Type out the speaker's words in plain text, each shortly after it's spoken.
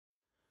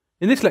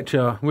In this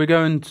lecture, we're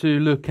going to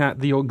look at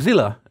the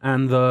axilla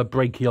and the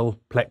brachial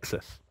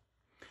plexus.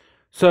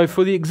 So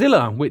for the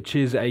axilla, which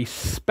is a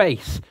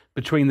space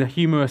between the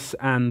humerus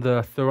and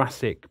the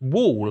thoracic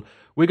wall,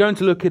 we're going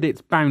to look at its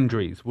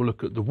boundaries. We'll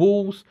look at the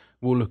walls,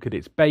 we'll look at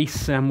its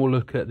base, and we'll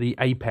look at the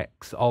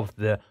apex of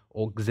the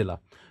axilla.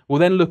 We'll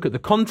then look at the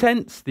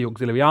contents, the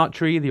axillary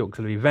artery, the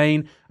axillary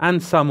vein,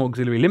 and some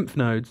axillary lymph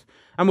nodes.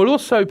 And we'll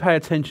also pay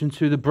attention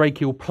to the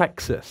brachial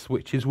plexus,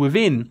 which is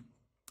within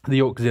the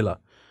axilla.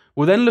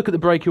 We'll then look at the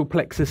brachial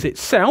plexus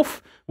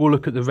itself, we'll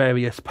look at the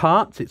various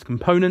parts, its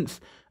components,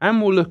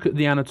 and we'll look at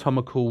the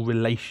anatomical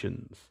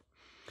relations.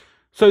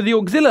 So the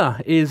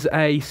axilla is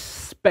a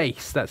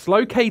space that's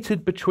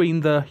located between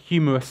the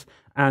humerus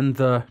and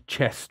the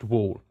chest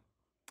wall.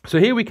 So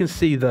here we can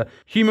see the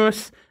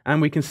humerus,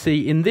 and we can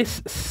see in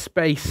this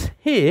space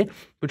here,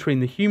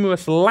 between the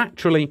humerus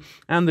laterally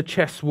and the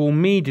chest wall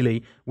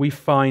medially, we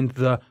find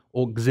the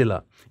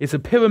axilla. It's a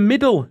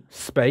pyramidal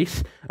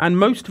space, and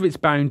most of its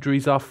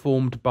boundaries are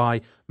formed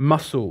by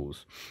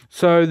muscles.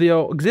 So the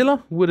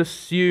axilla would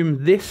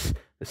assume this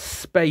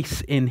space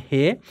in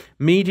here.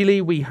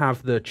 Medially, we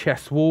have the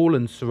chest wall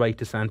and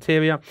serratus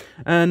anterior,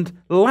 and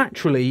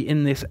laterally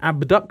in this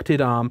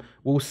abducted arm,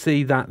 we'll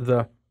see that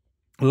the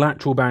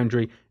lateral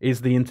boundary is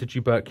the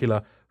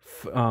intertubercular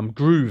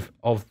groove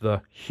of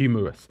the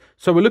humerus.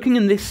 So we're looking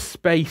in this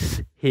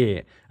space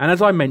here, and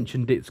as I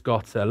mentioned, it's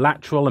got a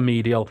lateral, a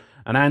medial,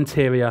 an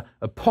anterior,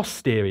 a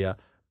posterior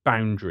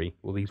boundary,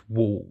 or these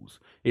walls.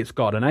 It's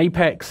got an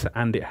apex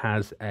and it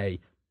has a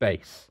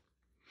base.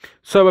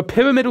 So a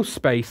pyramidal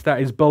space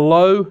that is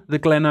below the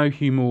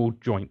glenohumeral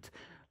joint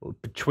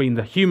between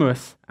the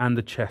humerus and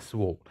the chest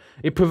wall.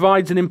 It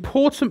provides an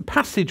important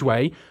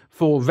passageway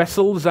for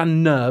vessels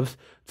and nerves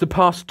to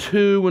pass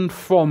to and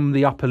from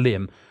the upper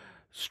limb.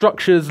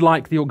 Structures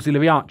like the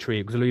axillary artery,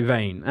 axillary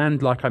vein,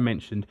 and like I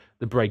mentioned,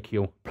 the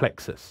brachial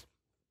plexus.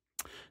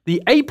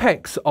 The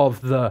apex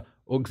of the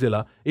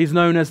axilla is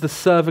known as the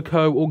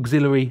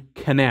cervico-axillary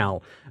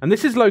canal, and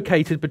this is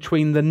located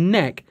between the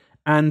neck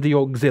and the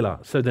axilla.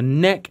 So the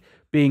neck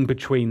being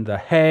between the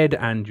head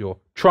and your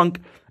trunk,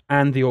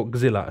 and the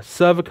axilla, a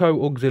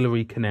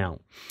cervico-axillary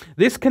canal.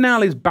 This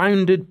canal is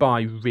bounded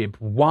by rib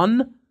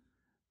 1,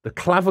 the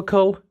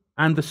clavicle,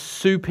 and the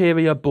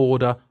superior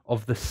border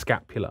of the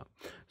scapula.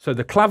 So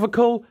the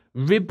clavicle,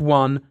 rib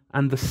 1,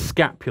 and the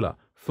scapula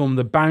form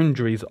the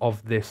boundaries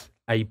of this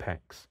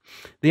apex.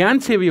 The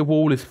anterior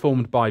wall is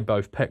formed by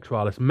both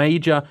pectoralis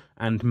major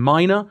and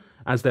minor,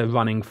 as they're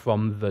running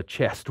from the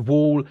chest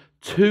wall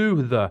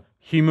to the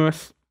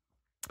humerus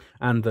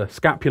and the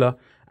scapula,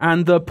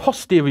 and the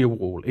posterior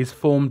wall is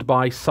formed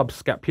by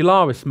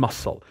subscapularis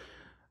muscle,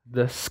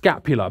 the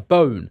scapular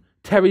bone,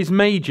 teres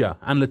major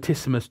and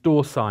latissimus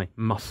dorsi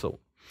muscle.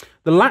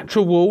 The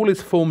lateral wall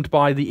is formed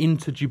by the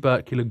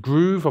intertubercular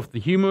groove of the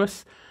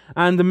humerus,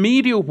 and the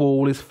medial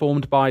wall is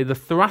formed by the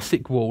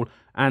thoracic wall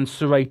and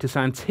serratus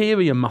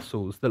anterior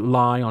muscles that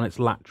lie on its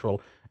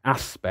lateral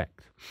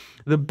aspect.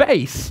 The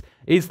base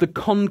is the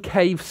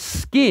concave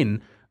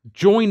skin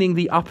joining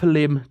the upper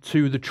limb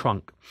to the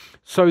trunk.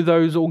 So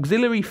those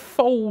auxiliary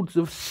folds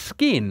of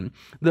skin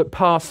that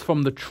pass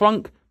from the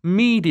trunk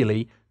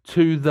medially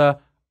to the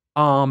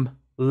arm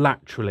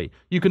laterally.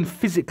 You can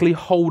physically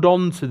hold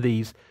on to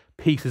these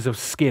pieces of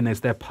skin as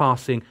they're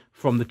passing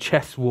from the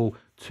chest wall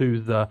to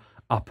the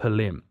upper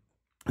limb.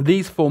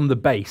 These form the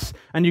base,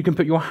 and you can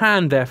put your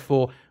hand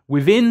therefore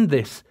within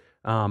this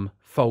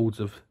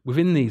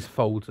within these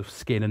folds of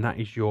skin, and that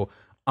is your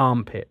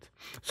armpit.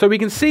 So we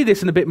can see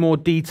this in a bit more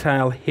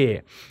detail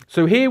here.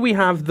 So here we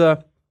have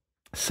the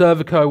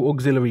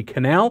cervico-axillary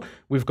canal.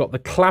 We've got the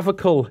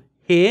clavicle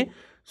here.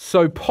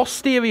 So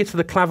posterior to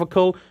the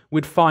clavicle,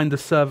 we'd find the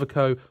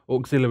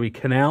cervico-axillary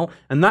canal,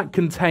 and that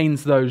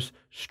contains those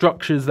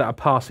structures that are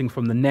passing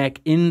from the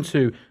neck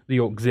into the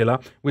axilla.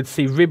 We'd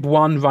see rib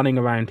 1 running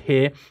around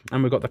here,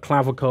 and we've got the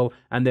clavicle,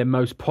 and then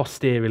most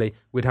posteriorly,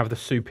 we'd have the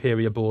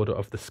superior border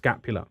of the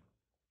scapula.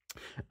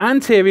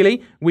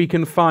 Anteriorly, we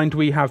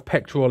have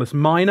pectoralis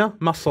minor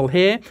muscle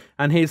here,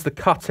 and here's the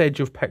cut edge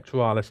of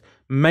pectoralis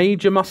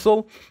major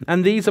muscle,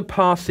 and these are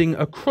passing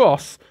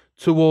across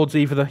towards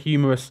either the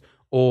humerus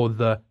or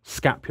the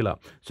scapula.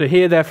 So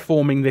here they're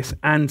forming this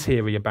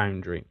anterior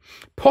boundary.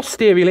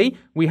 Posteriorly,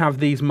 we have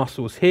these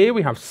muscles here.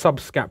 We have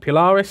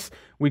subscapularis.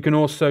 We can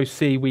also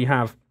see we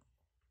have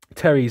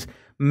teres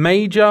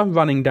major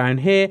running down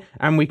here,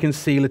 and we can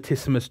see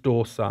latissimus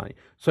dorsi.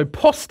 So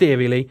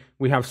posteriorly,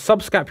 we have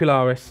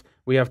subscapularis,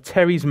 we have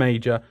teres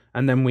major,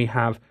 and then we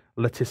have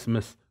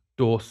latissimus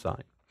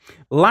dorsi.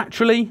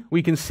 Laterally,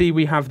 we can see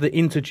we have the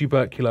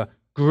intertubercular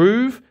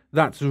groove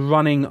that's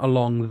running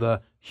along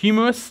the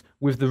humerus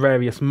with the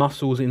various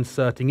muscles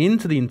inserting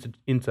into the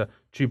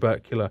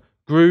intertubercular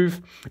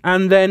groove.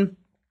 And then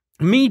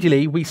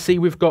medially, we see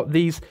we've got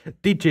these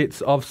digits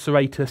of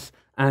serratus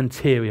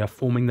anterior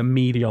forming the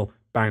medial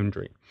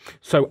boundary.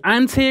 So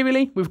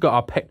anteriorly, we've got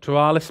our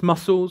pectoralis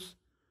muscles.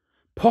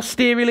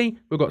 Posteriorly,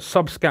 we've got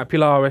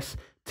subscapularis,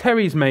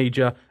 teres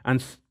major,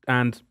 and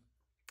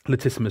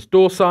latissimus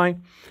dorsi.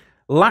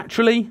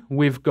 Laterally,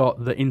 we've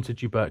got the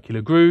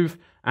intertubercular groove,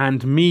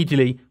 and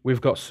medially,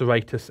 we've got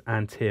serratus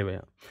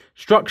anterior.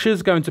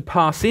 Structures going to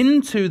pass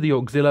into the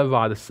axilla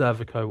via the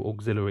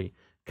cervico-axillary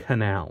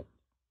canal.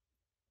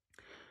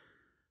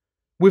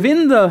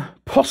 Within the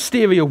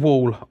posterior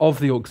wall of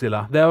the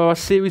axilla, there are a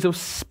series of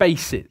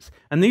spaces,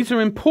 and these are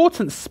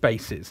important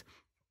spaces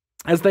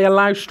as they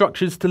allow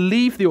structures to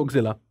leave the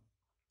axilla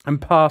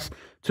and pass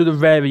to the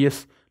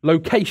various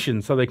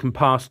locations. So they can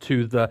pass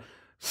to the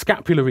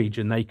scapular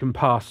region, they can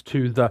pass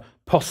to the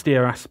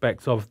posterior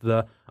aspects of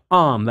the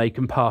arm, they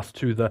can pass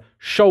to the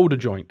shoulder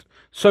joint.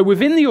 So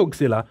within the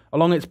axilla,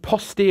 along its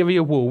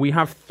posterior wall, we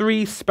have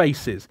three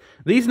spaces.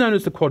 These are known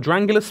as the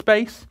quadrangular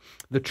space,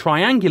 the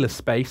triangular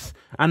space,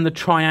 and the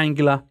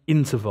triangular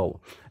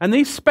interval. And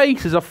these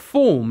spaces are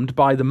formed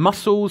by the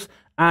muscles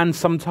and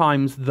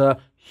sometimes the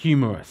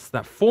humerus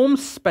that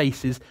forms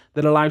spaces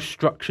that allow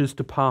structures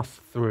to pass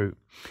through.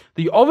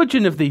 The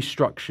origin of these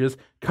structures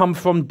come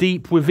from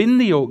deep within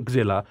the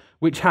axilla,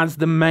 which has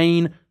the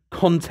main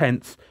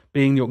contents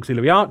being the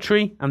axillary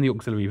artery and the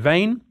axillary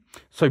vein.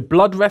 So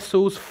blood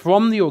vessels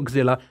from the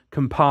axilla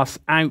can pass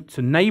out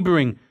to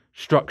neighbouring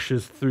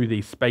structures through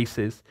these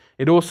spaces.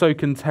 It also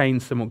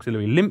contains some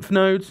axillary lymph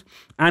nodes,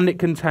 and it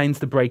contains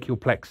the brachial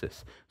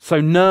plexus.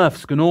 So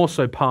nerves can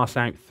also pass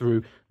out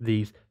through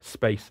these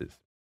spaces.